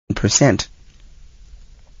percent.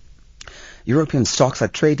 European stocks are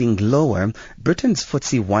trading lower. Britain's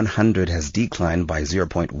FTSE 100 has declined by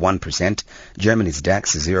 0.1%. Germany's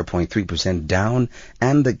DAX is 0.3% down,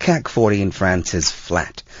 and the CAC 40 in France is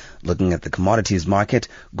flat. Looking at the commodities market,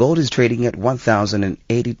 gold is trading at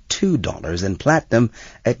 $1,082 and platinum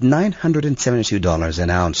at $972 an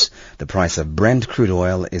ounce. The price of Brent crude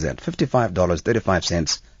oil is at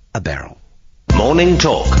 $55.35 a barrel. Morning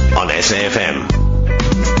Talk on SAFM.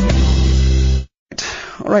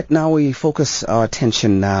 All right, now we focus our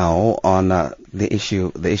attention now on the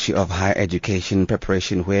issue of higher education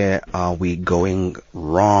preparation. Where are we going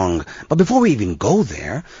wrong? But before we even go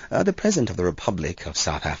there, the President of the Republic of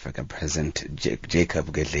South Africa, President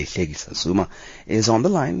Jacob Zuma, is on the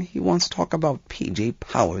line. He wants to talk about PJ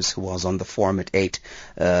Powers, who was on the forum at 8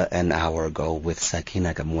 an hour ago with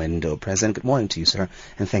Sakina Kamwendo. President, good morning to you, sir,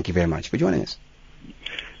 and thank you very much for joining us.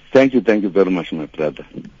 Thank you very much, my brother.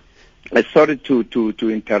 Sorry to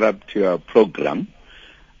interrupt your program.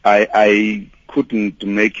 I couldn't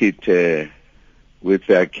make it with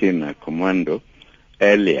Akina Commando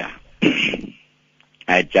earlier.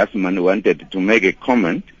 I just wanted to make a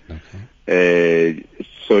comment,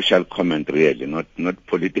 social comment really, not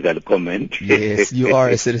political comment. Yes, you are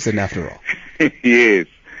a citizen after all. Yes,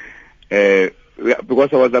 because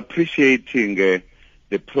I was appreciating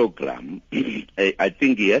the program. I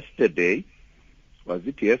think yesterday, was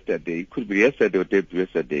it yesterday? It could be yesterday or day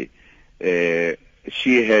yesterday.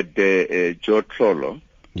 She had Joe Trollo.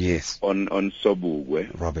 Yes. On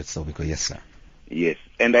Sobukwe. Robert Sobukwe, yes, sir. Yes,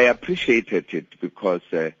 and I appreciated it because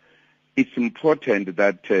it's important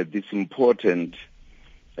that this important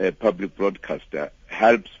public broadcaster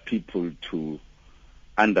helps people to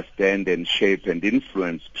understand and shape and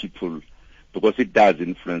influence people, because it does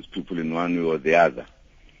influence people in one way or the other.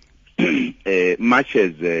 Much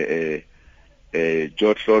as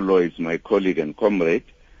George Rolo is my colleague and comrade,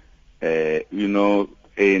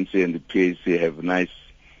 ANC and the PAC have nice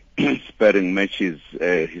sparring matches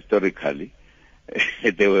historically.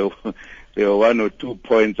 There were one or two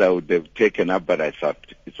points I would have taken up, but I thought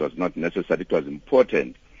it was not necessary. It was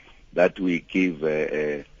important that we give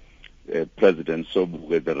President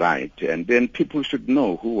Sobukwe the right, and then people should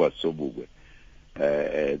know who was Sobukwe.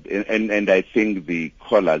 And I think the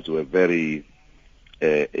callers were very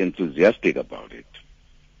enthusiastic about it.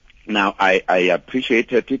 Now, I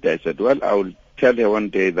appreciated it. I said, well, I will tell her one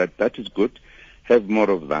day that is good. Have more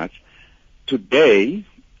of that. Today,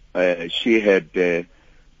 she had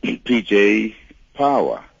PJ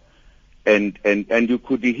Power, and you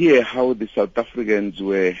could hear how the South Africans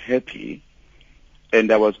were happy.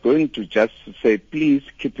 And I was going to just say, please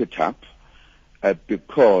keep it up,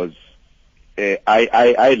 because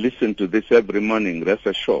I listen to this every morning, rest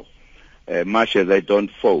assured. Much as I don't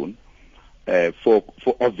phone, for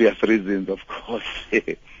obvious reasons, of course.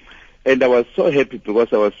 And I was so happy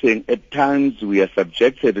because I was saying at times we are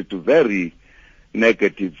subjected to very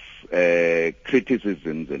negative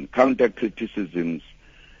criticisms and counter-criticisms,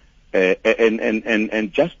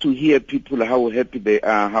 and just to hear people how happy they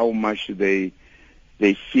are, how much they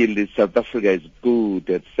feel that South Africa is good,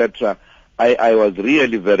 etc. I was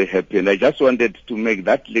really very happy, and I just wanted to make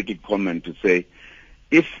that little comment to say,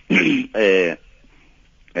 if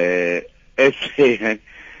SA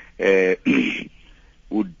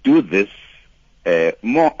would do this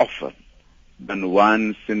more often than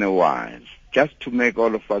once in a while, just to make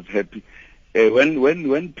all of us happy.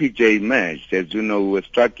 When PJ emerged, as you know, we were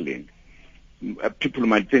struggling. People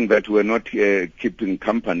might think that we're not keeping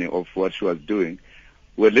company of what she was doing.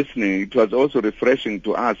 We're listening. It was also refreshing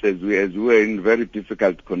to us as we were in very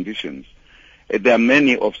difficult conditions. There are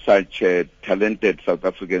many of such talented South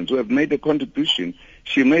Africans who have made a contribution.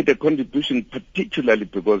 She made a contribution particularly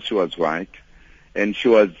because she was white, and she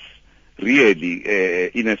was really,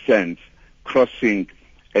 in a sense, crossing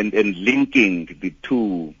and linking the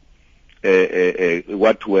two,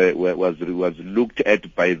 what was looked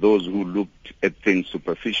at by those who looked at things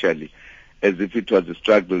superficially, as if it was a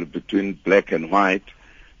struggle between black and white.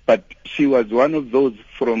 But she was one of those,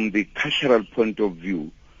 from the cultural point of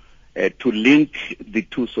view, to link the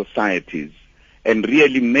two societies and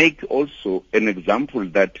really make also an example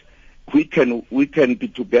that we can be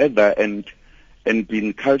together and be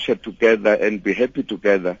in culture together and be happy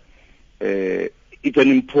together. It's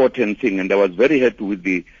an important thing, and I was very happy with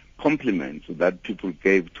the compliments that people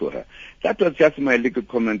gave to her. That was just my little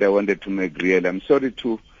comment I wanted to make, really. I'm sorry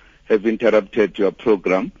to have interrupted your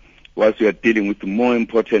program whilst you are dealing with more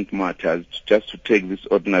important matters, just to take this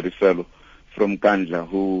ordinary fellow from Kandla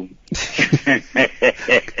who...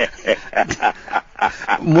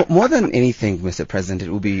 More than anything, Mr. President,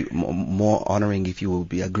 it would be more honoring if you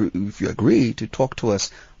agree to talk to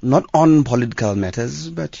us, not on political matters,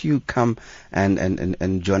 but you come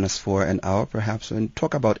and join us for an hour perhaps and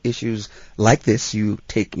talk about issues like this. You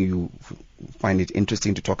find it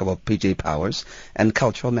interesting to talk about PJ Powers and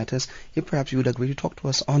cultural matters. If perhaps you would agree to talk to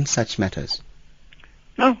us on such matters.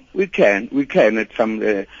 No, we can. At some,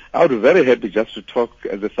 I would be very happy just to talk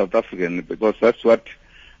as a South African, because that's what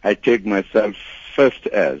I take myself first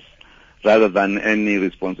as, rather than any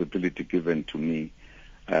responsibility given to me.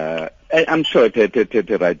 I'm sure at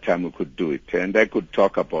the right time we could do it, and I could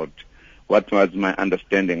talk about what was my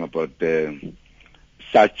understanding about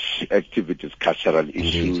such activities, cultural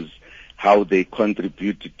issues, how they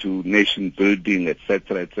contribute to nation building,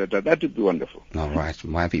 etc., etc. That would be wonderful. All right.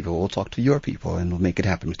 My people will talk to your people, and we'll make it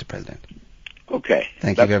happen, Mr. President. Okay.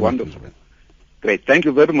 Thank you very wonderful. much. Great. Thank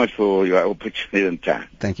you very much for your opportunity and time.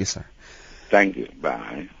 Thank you, sir. Thank you.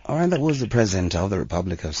 Bye. All right, that was the President of the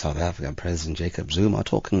Republic of South Africa, President Jacob Zuma,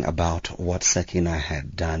 talking about what Sakina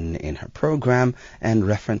had done in her program and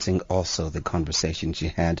referencing also the conversation she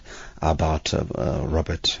had about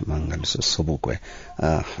Robert Mangaliso Sobukwe,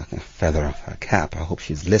 feather of her cap. I hope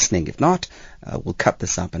she's listening. If not, we'll cut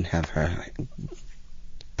this up and have her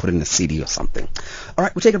put in a CD or something. All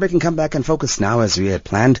right, we'll take a break and come back and focus now, as we had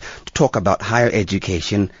planned, to talk about higher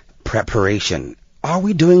education preparation. Are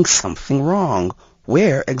we doing something wrong?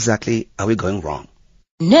 Where exactly are we going wrong?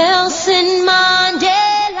 Nelson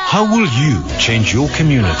Mandela. How will you change your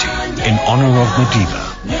community in honor of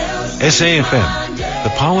Madiba? SAFM,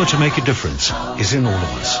 the power to make a difference is in all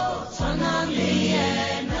of us.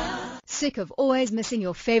 Sick of always missing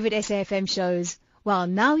your favorite SAFM shows? Well,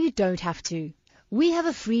 now you don't have to. We have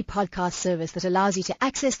a free podcast service that allows you to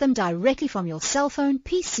access them directly from your cell phone,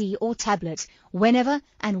 PC or tablet, whenever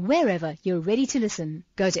and wherever you're ready to listen.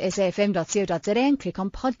 Go to safm.co.za and click on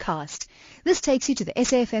podcast. This takes you to the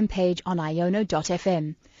SAFM page on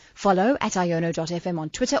iono.fm. Follow at iono.fm on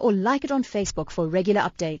Twitter or like it on Facebook for regular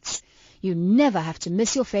updates. You never have to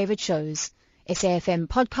miss your favorite shows. SAFM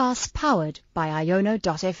podcasts powered by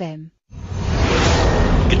iono.fm.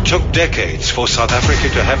 It took decades for South Africa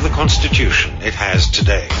to have the constitution it has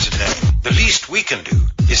today. The least we can do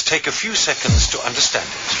is take a few seconds to understand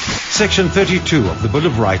it. Section 32 of the Bill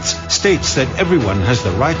of Rights states that everyone has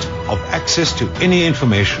the right of access to any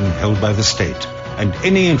information held by the state and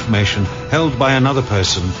any information held by another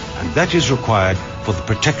person, and that is required for the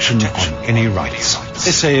protection of any rights.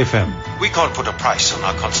 SAFM, we can't put a price on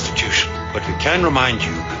our constitution, but we can remind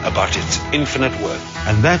you about its infinite worth.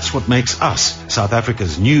 And that's what makes us South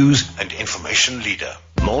Africa's news and information leader.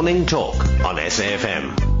 Morning Talk on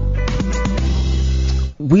SAFM.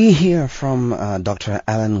 We hear from Dr.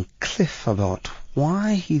 Alan Cliff about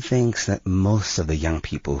why he thinks that most of the young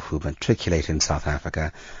people who matriculate in South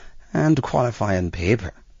Africa and qualify on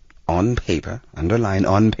paper, underline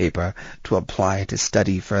on paper, to apply to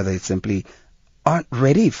study further simply aren't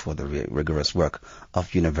ready for the rigorous work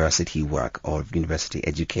of university work or university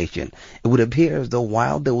education. It would appear as though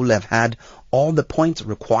while they will have had all the points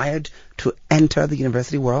required to enter the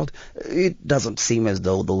university world, it doesn't seem as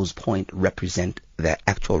though those points represent their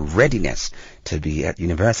actual readiness to be at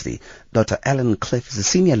university. Dr. Alan Cliff is a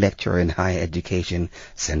senior lecturer in higher education,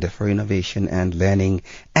 Center for Innovation and Learning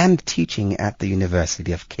and Teaching at the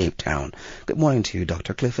University of Cape Town. Good morning to you,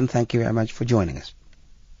 Dr. Cliff, and thank you very much for joining us.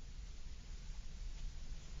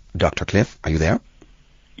 Dr. Cliff, are you there?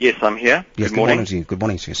 Yes, I'm here. Yes, good morning to you. Good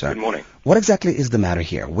morning to you, sir. Good morning. What exactly is the matter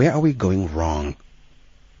here? Where are we going wrong?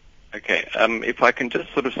 Okay, if I can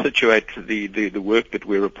just sort of situate the work that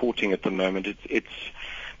we're reporting at the moment, it's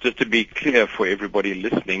just to be clear for everybody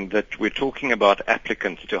listening that we're talking about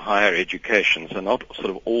applicants to higher education, so not sort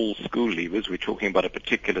of all school leavers. We're talking about a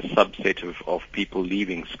particular subset of people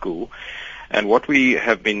leaving school. And what we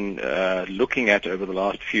have been looking at over the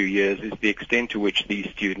last few years is the extent to which these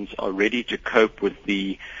students are ready to cope with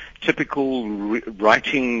the typical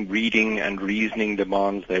writing, reading, and reasoning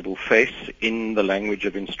demands they will face in the language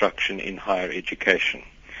of instruction in higher education.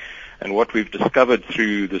 And what we've discovered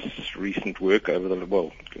through this recent work over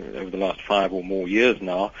the last 5 or more years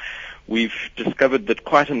now, we've discovered that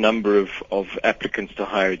quite a number of applicants to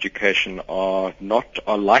higher education are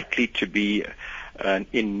likely to be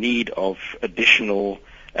in need of additional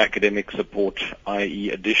academic support,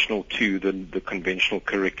 i.e. additional to the conventional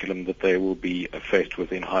curriculum that they will be faced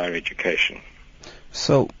with in higher education.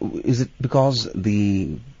 So is it because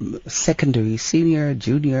the secondary, senior,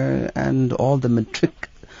 junior, and all the matric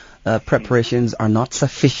preparations are not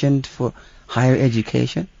sufficient for higher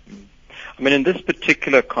education? I mean, in this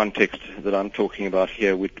particular context that I'm talking about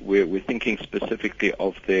here, we're thinking specifically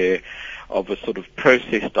of a sort of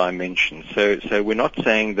process dimension. So we're not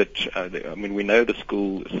saying that, I mean, we know the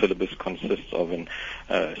school syllabus consists of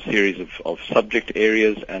a series of subject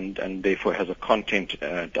areas and therefore has a content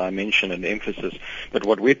dimension and emphasis. But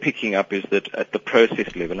what we're picking up is that at the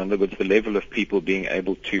process level, in other words, the level of people being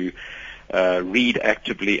able to read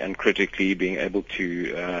actively and critically, being able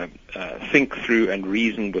to think through and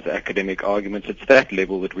reason with academic arguments. It's that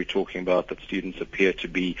level that we're talking about that students appear to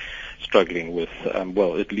be struggling with,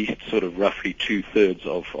 at least sort of roughly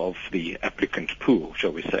 2/3 of the applicant pool,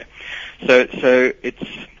 shall we say. So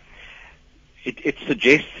it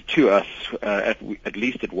suggests to us, at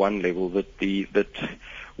least at one level, that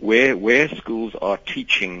where schools are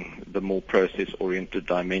teaching the more process-oriented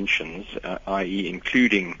dimensions, i.e.,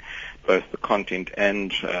 including both the content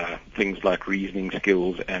and things like reasoning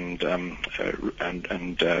skills and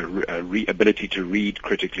ability to read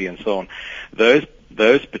critically and so on, those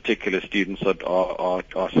particular students are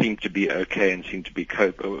seem to be okay and seem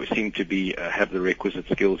to be have the requisite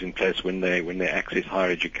skills in place when they access higher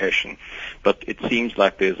education. But it seems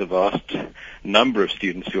like there's a vast number of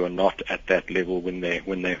students who are not at that level when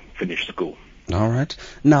they finish school. All right.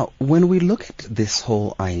 Now, when we look at this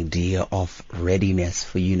whole idea of readiness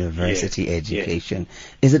for university education,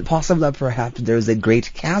 is it possible that perhaps there's a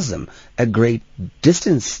great chasm, a great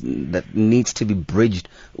distance that needs to be bridged,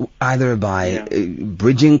 either by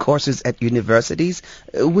bridging courses at universities,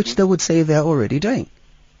 which they would say they're already doing?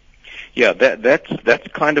 Yeah, that's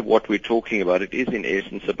kind of what we're talking about. It is in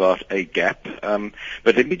essence about a gap.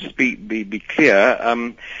 But let me just be clear.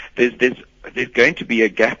 There's going to be a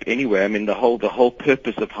gap anyway. I mean, the whole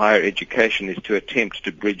purpose of higher education is to attempt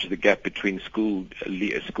to bridge the gap between school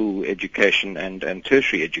education and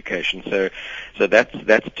tertiary education. So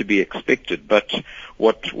that's to be expected. But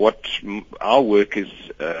what our work is,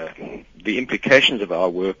 the implications of our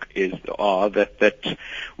work are that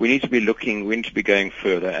we need to be going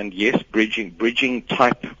further. And yes, bridging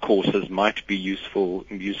type courses might be useful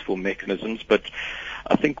mechanisms, but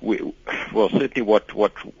I think certainly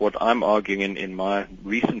what I'm arguing in my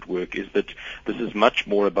recent work is that this is much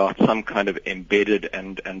more about some kind of embedded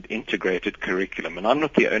and integrated curriculum. And I'm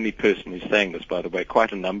not the only person who's saying this, by the way.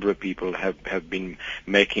 Quite a number of people have been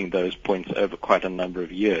making those points over quite a number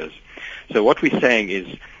of years. So what we're saying is,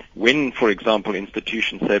 when, for example,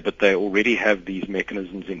 institutions say, but they already have these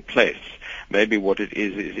mechanisms in place, maybe what it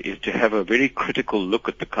is to have a very critical look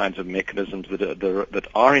at the kinds of mechanisms that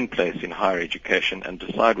are in place in higher education and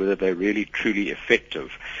decide whether they're really truly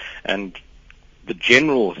effective. And the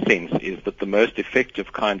general sense is that the most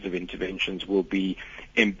effective kinds of interventions will be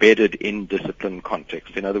embedded in discipline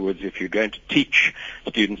context. In other words, if you're going to teach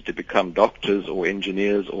students to become doctors or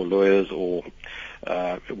engineers or lawyers or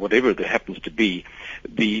whatever it happens to be,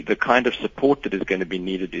 the kind of support that is going to be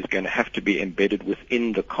needed is going to have to be embedded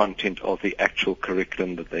within the content of the actual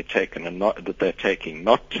curriculum that they're taking, and not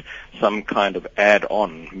some kind of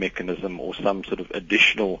add-on mechanism or some sort of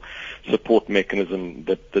additional support mechanism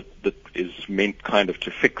that is meant kind of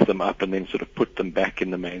to fix them up and then sort of put them back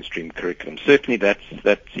in the mainstream curriculum. Certainly that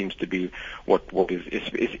seems to be what is,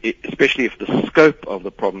 especially if the scope of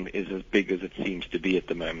the problem is as big as it seems to be at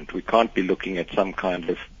the moment. We can't be looking at some kind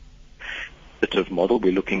of model.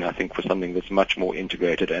 We're looking, I think, for something that's much more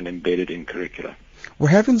integrated and embedded in curricula. We're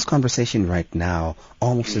having this conversation right now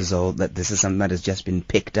almost as though that this is something that has just been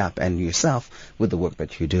picked up, and yourself, with the work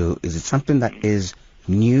that you do, is it something that is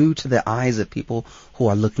new to the eyes of people who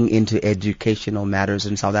are looking into educational matters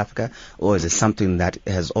in South Africa, or is it something that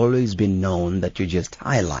has always been known that you're just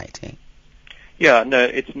highlighting? Yeah, no,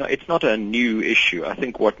 it's not a new issue. I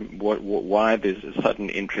think why there's a sudden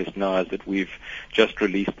interest now is that we've just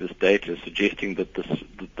released this data suggesting that the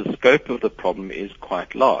scope of the problem is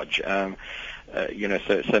quite large. So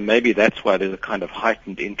maybe that's why there's a kind of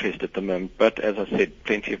heightened interest at the moment. But as I said,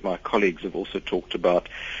 plenty of my colleagues have also talked about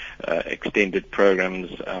extended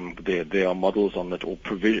programs. There are models on that, or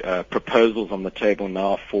proposals on the table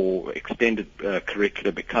now for extended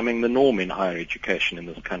curricula becoming the norm in higher education in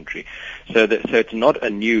this country. So it's not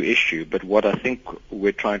a new issue, but what I think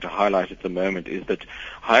we're trying to highlight at the moment is that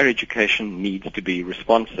higher education needs to be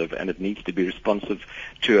responsive, and it needs to be responsive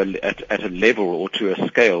at a level or to a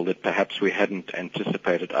scale that perhaps we hadn't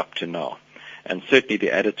anticipated up to now. And certainly the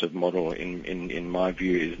additive model, in my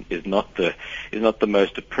view, is not the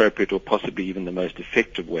most appropriate or possibly even the most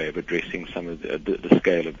effective way of addressing some of the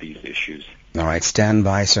scale of these issues. All right, stand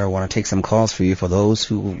by, sir. I want to take some calls for you. For those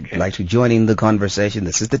who would like to join in the conversation,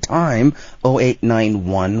 this is the time,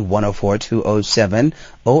 0891-104-207,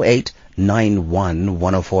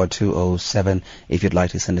 091-104207. If you'd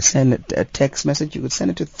like to send a text message, you could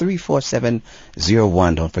send it to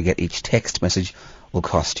 34701. Don't forget, each text message will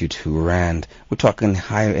cost you R2. We're talking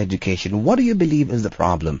higher education. What do you believe is the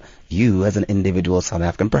problem? You, as an individual South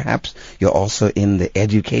African, perhaps you're also in the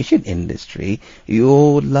education industry.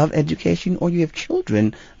 You love education, or you have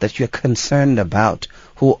children that you're concerned about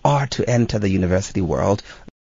who are to enter the university world.